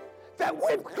that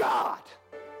with God,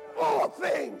 all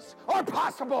things are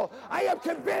possible. I am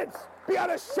convinced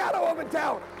beyond a shadow of a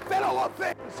doubt that all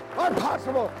things are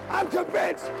possible. I'm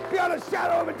convinced beyond a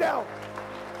shadow of a doubt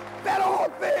that all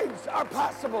things are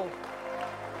possible.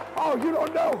 Oh, you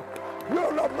don't know. You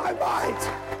don't know my mind.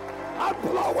 I'm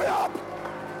blowing up.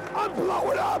 I'm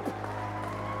blowing up.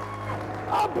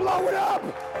 I'm blowing up.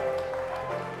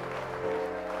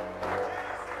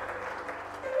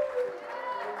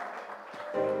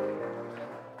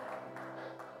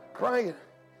 Brian,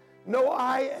 no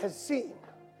eye has seen,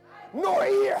 nor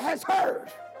ear has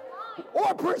heard,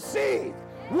 or perceived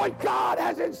what God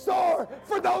has in store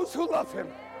for those who love him.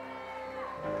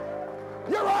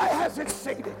 Your eye hasn't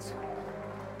seen it.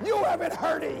 You haven't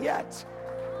heard it yet.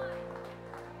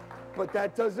 But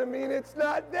that doesn't mean it's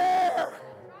not there.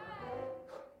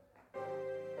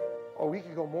 Oh, we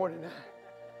could go more than that.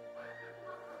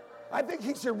 I think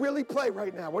he should really play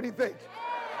right now. What do you think?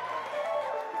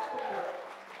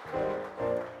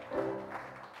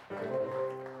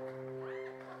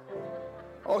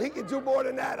 Oh, he can do more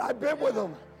than that. I've been with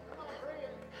him.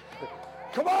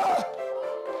 Come on.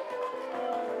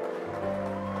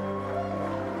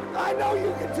 I know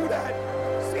you can do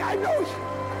that. See, I know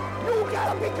you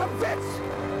gotta be convinced.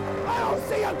 I don't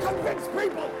see unconvinced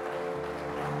people.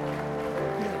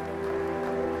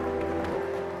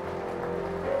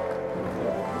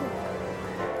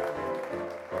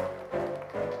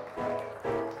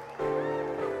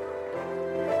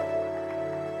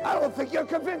 I don't think you're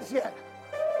convinced yet.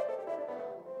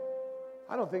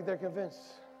 I don't think they're convinced.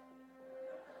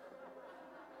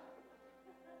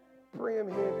 Bring them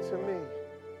here to me.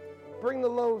 Bring the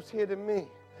loaves here to me.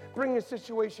 Bring your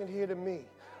situation here to me.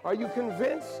 Are you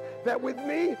convinced that with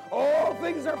me, all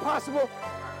things are possible?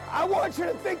 I want you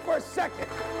to think for a second.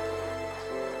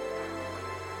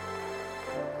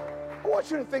 I want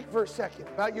you to think for a second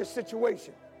about your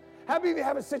situation. How many of you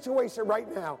have a situation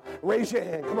right now? Raise your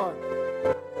hand. Come on.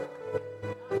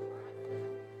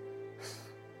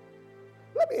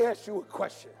 Let me ask you a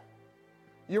question.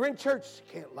 You're in church,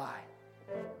 you can't lie.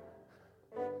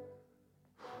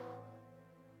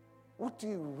 What do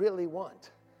you really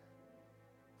want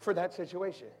for that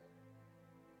situation?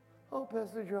 Oh,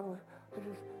 Pastor Joe,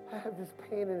 I have this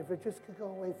pain, and if it just could go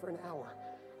away for an hour.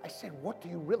 I said, what do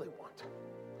you really want?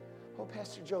 Oh,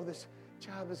 Pastor Joe, this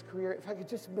job, this career, if I could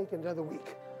just make another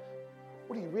week.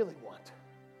 What do you really want?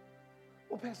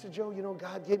 Well, Pastor Joe, you know,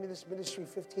 God gave me this ministry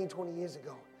 15, 20 years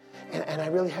ago, and I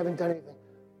really haven't done anything.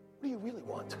 What do you really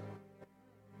want?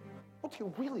 What do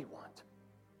you really want?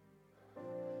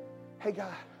 Hey,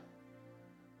 God,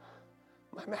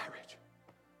 my marriage,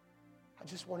 I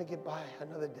just want to get by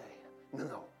another day.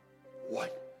 No.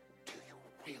 What do you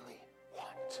really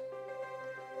want?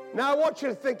 Now, I want you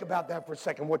to think about that for a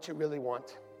second, what you really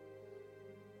want.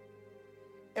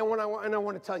 And I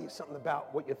want to tell you something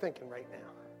about what you're thinking right now.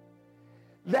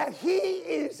 That he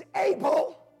is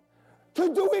able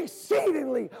to do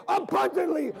exceedingly,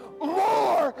 abundantly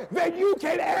more than you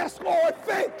can ask or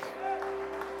think.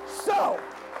 So,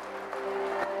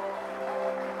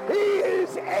 he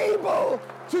is able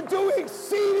to do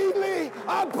exceedingly,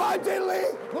 abundantly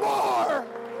more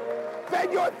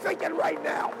than you're thinking right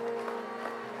now.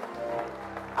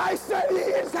 I said he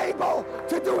is able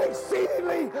to do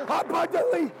exceedingly,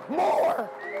 abundantly more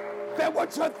than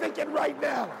what you're thinking right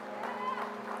now.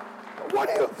 What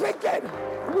are you thinking?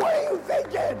 What are you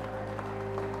thinking?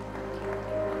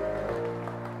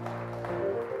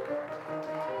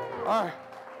 All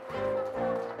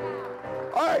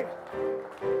right.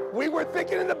 We were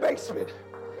thinking in the basement.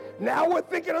 Now we're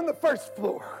thinking on the first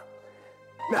floor.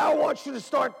 Now I want you to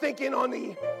start thinking on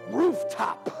the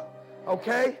rooftop,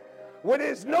 okay? Where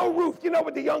there's no roof. You know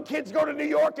when the young kids go to New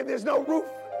York and there's no roof?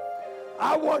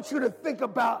 I want you to think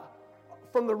about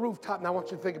from the rooftop, and I want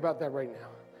you to think about that right now,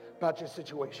 about your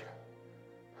situation.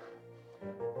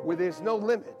 Where there's no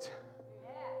limit.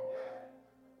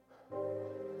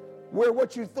 Where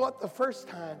what you thought the first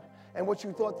time and what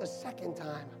you thought the second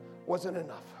time wasn't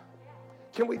enough.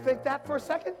 Can we think that for a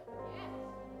second? Yes.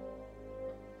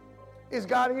 Is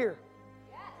God here?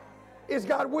 Yes. Is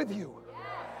God with you? Yes.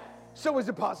 So is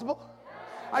it possible?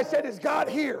 Yes. I said, is God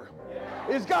here?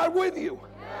 Yes. Is God with you?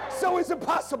 Yes. So is it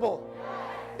possible?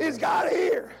 Yes. Is God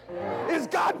here? Yes. Is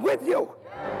God with you?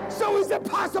 Yes. So is it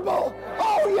possible?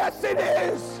 Oh, yes, it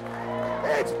is.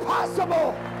 It's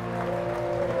possible.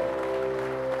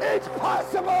 It's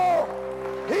possible.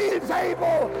 He is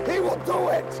able. He will do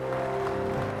it.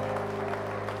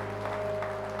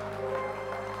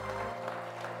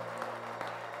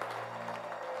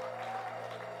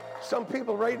 Some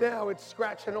people right now, it's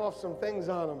scratching off some things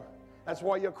on them. That's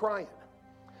why you're crying.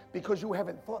 Because you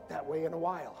haven't thought that way in a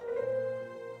while.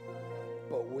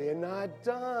 But we're not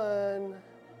done.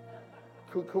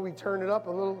 Could we turn it up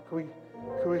a little?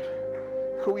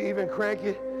 Could we even crank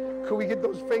it? Could we get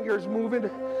those fingers moving?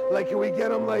 Like, can we get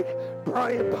them like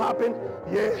Brian popping?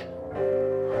 Yeah.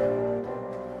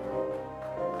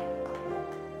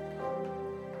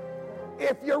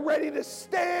 If you're ready to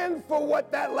stand for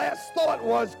what that last thought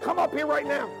was, come up here right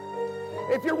now.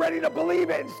 If you're ready to believe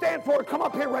it and stand for it, come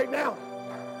up here right now.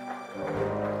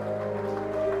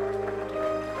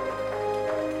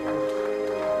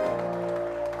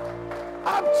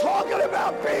 I'm talking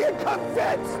about being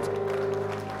convinced.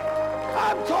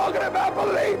 I'm talking about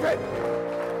believing.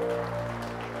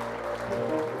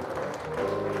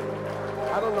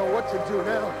 I don't know what to do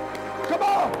now. Come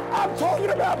on, I'm talking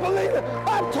about believing.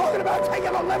 I'm talking about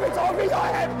taking the limits off of your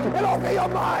head and off of your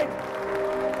mind.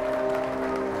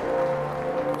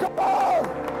 Come on.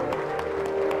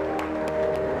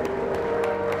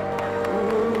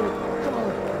 Come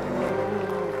on.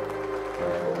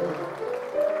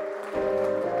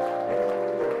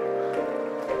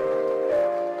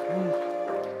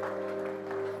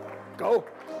 Go.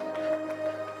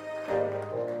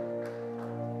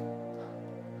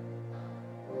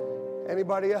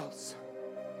 Anybody else?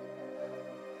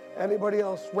 Anybody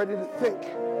else ready to think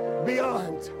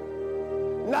beyond?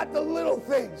 Not the little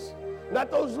things. Not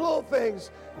those little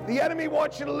things. The enemy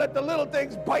wants you to let the little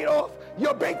things bite off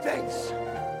your big things.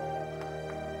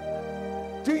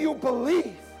 Do you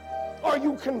believe? Are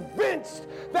you convinced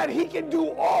that he can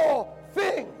do all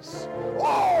things?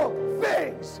 All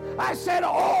things. I said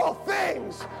all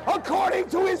things according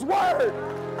to his word.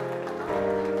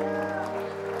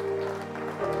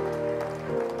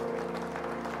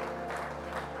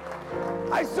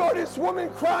 I saw this woman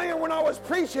crying when I was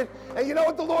preaching, and you know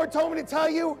what the Lord told me to tell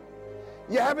you?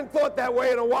 You haven't thought that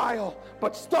way in a while,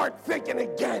 but start thinking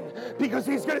again, because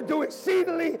he's going to do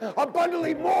exceedingly,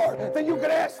 abundantly more than you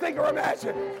could ask, think, or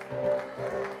imagine.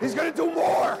 He's going to do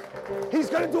more. He's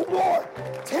going to do more.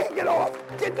 Take it off.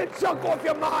 Get the junk off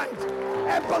your mind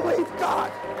and believe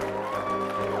God.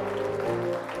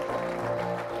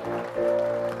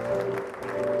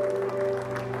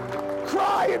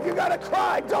 Cry if you got to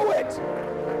cry. Do it.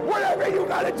 Whatever you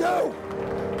got to do.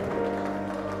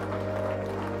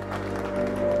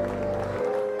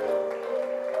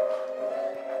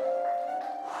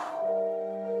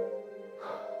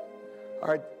 All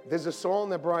right, there's a song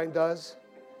that Brian does.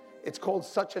 It's called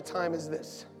Such a Time as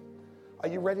This. Are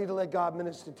you ready to let God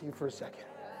minister to you for a second?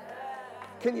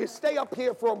 Can you stay up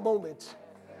here for a moment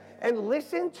and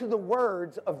listen to the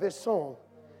words of this song?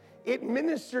 It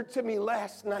ministered to me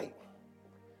last night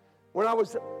when I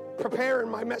was preparing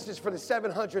my message for the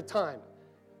 700th time.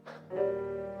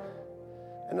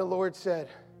 And the Lord said,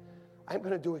 I'm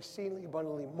going to do exceedingly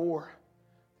abundantly more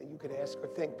than you could ask or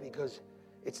think, because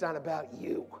it's not about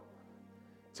you.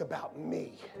 It's about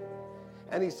me.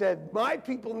 And he said, my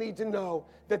people need to know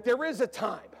that there is a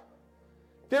time.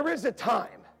 There is a time.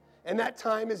 And that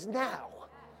time is now.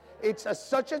 It's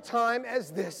such a time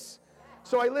as this.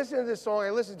 So I listened to this song. I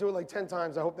listened to it like 10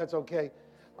 times. I hope that's okay.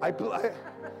 I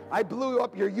blew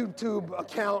up your YouTube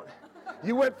account.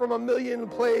 You went from 1 million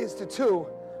plays to 2.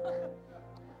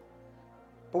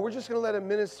 But we're just going to let him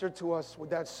minister to us with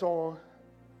that song.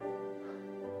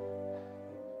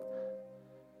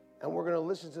 And we're going to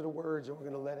listen to the words, and we're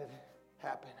going to let it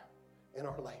happen in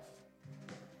our life.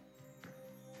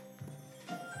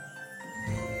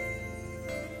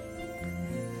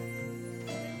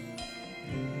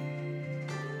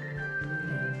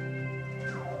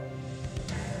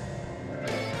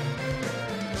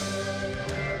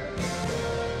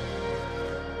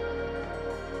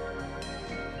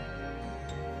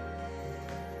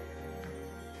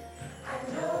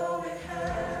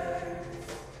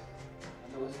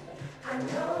 I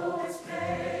know it's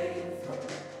painful.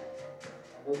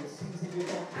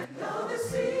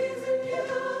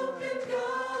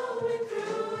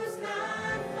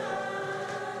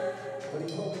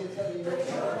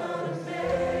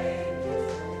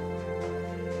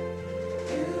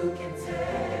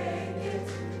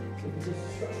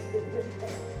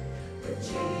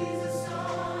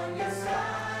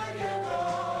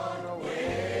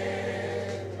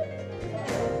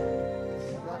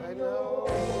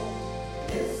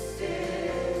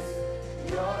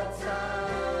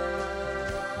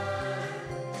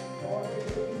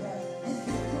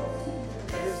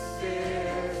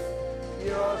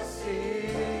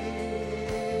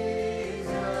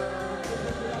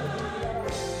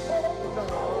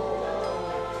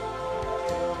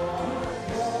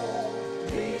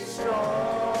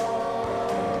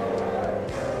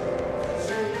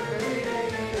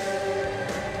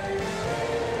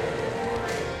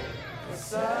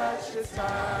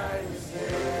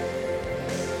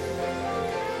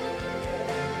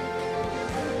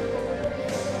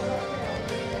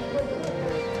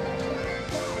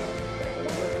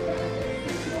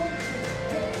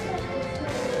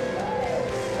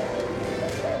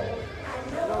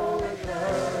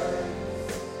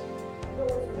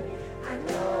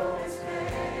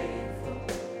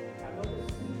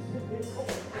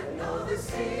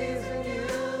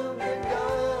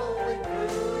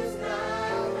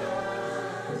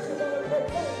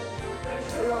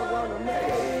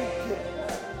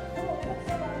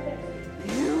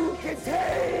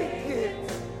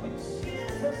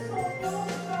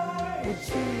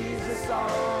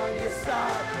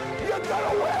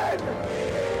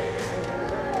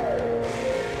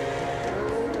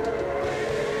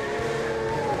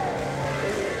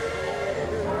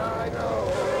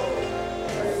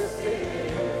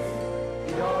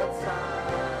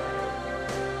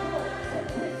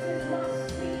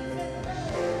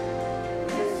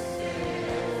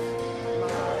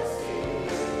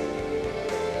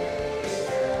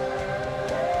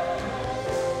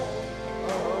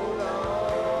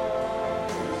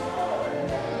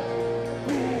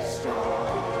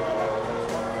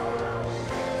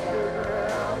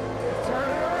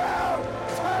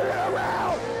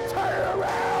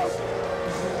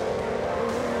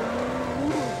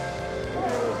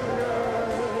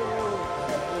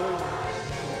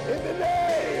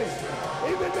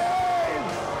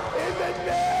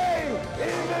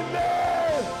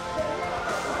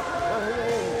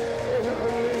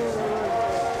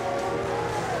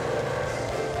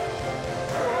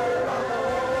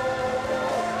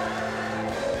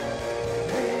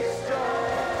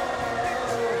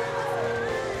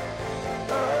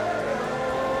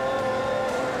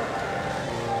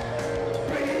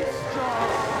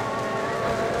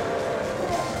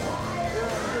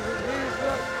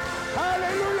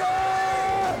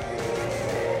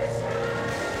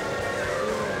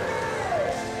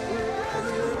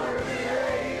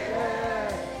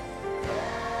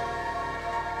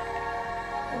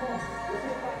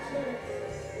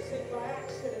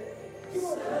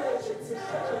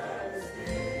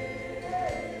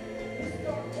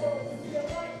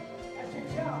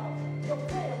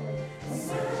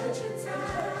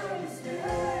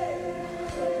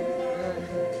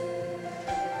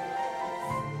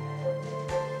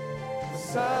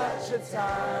 such a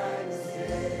time as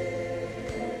this.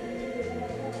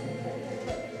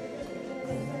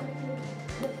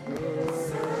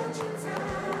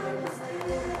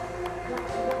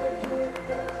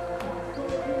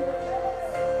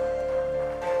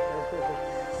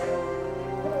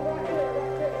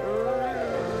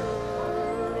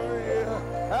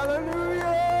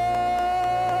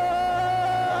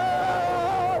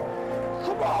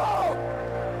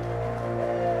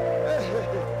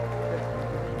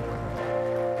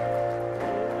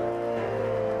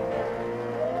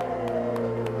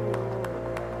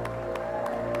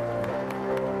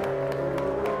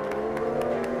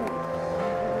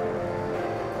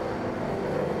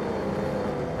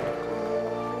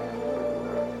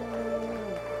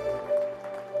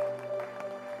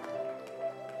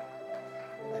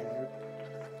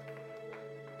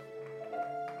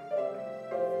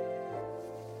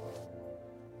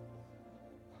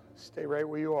 Stay right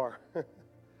where you are.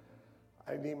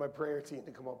 I need my prayer team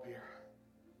to come up here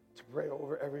to pray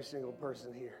over every single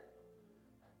person here.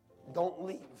 Don't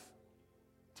leave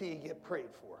till you get prayed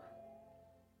for.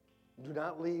 Do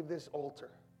not leave this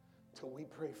altar till we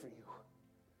pray for you.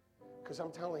 Because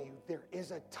I'm telling you, there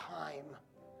is a time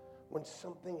when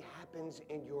something happens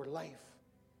in your life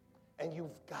and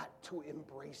you've got to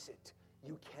embrace it.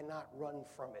 You cannot run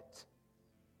from it.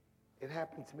 It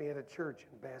happened to me at a church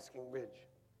in Basking Ridge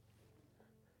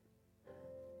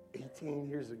 18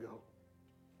 years ago.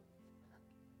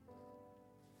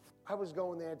 I was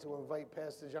going there to invite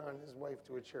Pastor John and his wife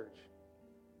to a church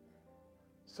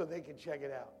so they could check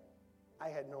it out. I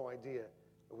had no idea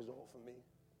it was all for me.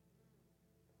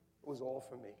 It was all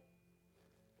for me.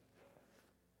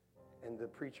 And the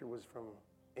preacher was from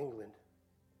England.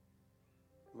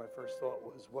 My first thought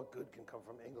was, what good can come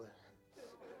from England?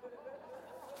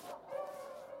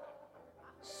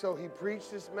 So he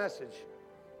preached this message.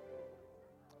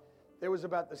 There was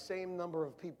about the same number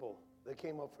of people that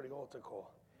came up for the altar call.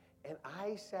 And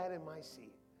I sat in my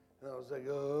seat, and I was like,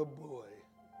 oh boy,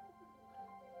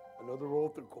 another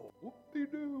altar call.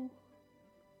 Whoop-de-doo.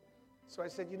 So I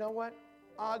said, you know what?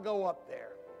 I'll go up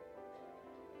there.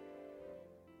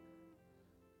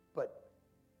 But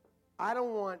I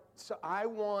want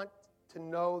to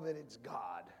know that it's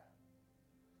God,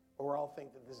 or I'll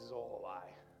think that this is all a lie.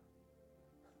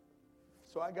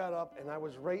 So I got up, and I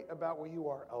was right about where you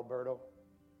are, Alberto.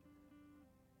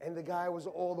 And the guy was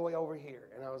all the way over here.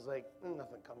 And I was like,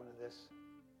 nothing coming to this.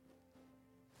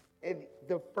 And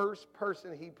the first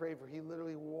person he prayed for, he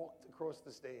literally walked across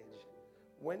the stage,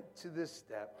 went to this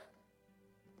step,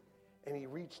 and he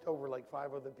reached over like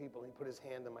 5 other people, and he put his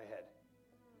hand on my head.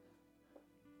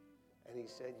 And he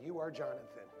said, you are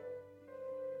Jonathan,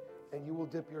 and you will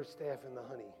dip your staff in the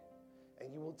honey,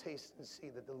 and you will taste and see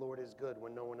that the Lord is good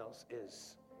when no one else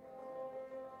is.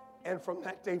 And from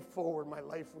that day forward, my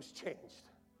life was changed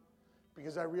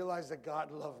because I realized that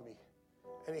God loved me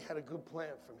and he had a good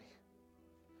plan for me.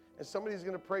 And somebody's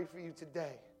going to pray for you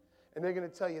today, and they're going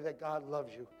to tell you that God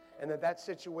loves you and that that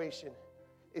situation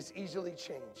is easily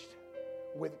changed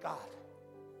with God.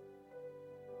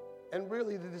 And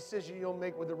really the decision you'll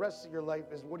make with the rest of your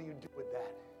life is, what do you do with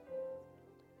that?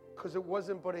 Because it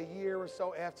wasn't but a year or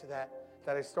so after that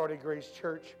I started Grace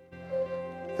Church,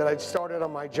 that I started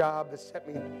on my job that set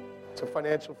me to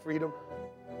financial freedom,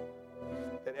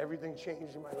 that everything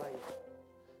changed in my life.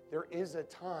 There is a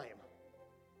time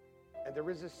and there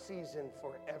is a season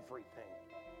for everything.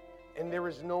 And there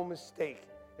is no mistake.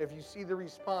 If you see the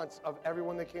response of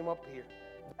everyone that came up here,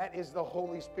 that is the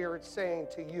Holy Spirit saying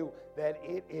to you that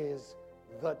it is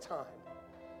the time.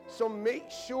 So make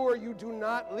sure you do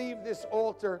not leave this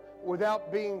altar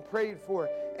without being prayed for.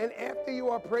 And after you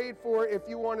are prayed for, if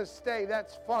you want to stay,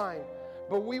 that's fine.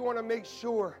 But we want to make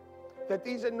sure that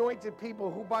these anointed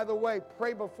people who, by the way,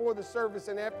 pray before the service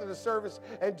and after the service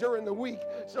and during the week,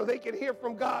 so they can hear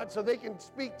from God, so they can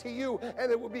speak to you, and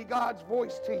it will be God's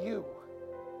voice to you.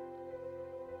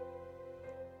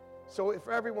 So if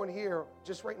everyone here,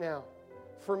 just right now,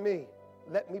 for me,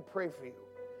 let me pray for you.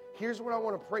 Here's what I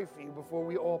want to pray for you before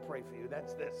we all pray for you.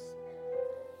 That's this.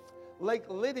 Like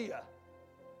Lydia,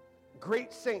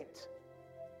 great saint,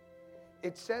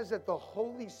 it says that the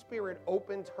Holy Spirit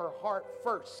opened her heart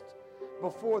first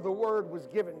before the word was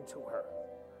given to her.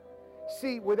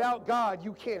 See, without God,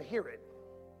 you can't hear it.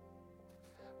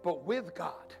 But with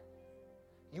God,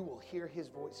 you will hear his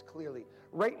voice clearly.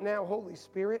 Right now, Holy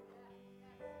Spirit,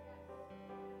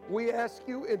 We ask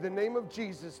you in the name of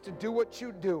Jesus to do what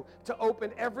you do, to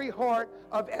open every heart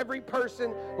of every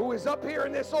person who is up here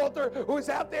in this altar, who is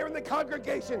out there in the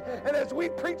congregation. And as we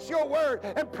preach your word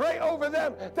and pray over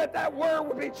them, that word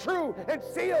will be true and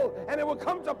sealed and it will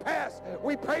come to pass.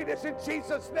 We pray this in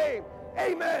Jesus' name.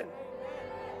 Amen.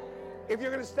 If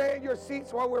you're going to stay in your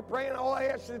seats while we're praying, all I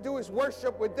ask you to do is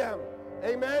worship with them.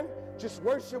 Amen? Just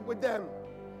worship with them.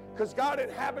 Because God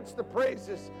inhabits the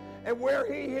praises. And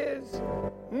where he is,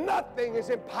 nothing is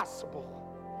impossible.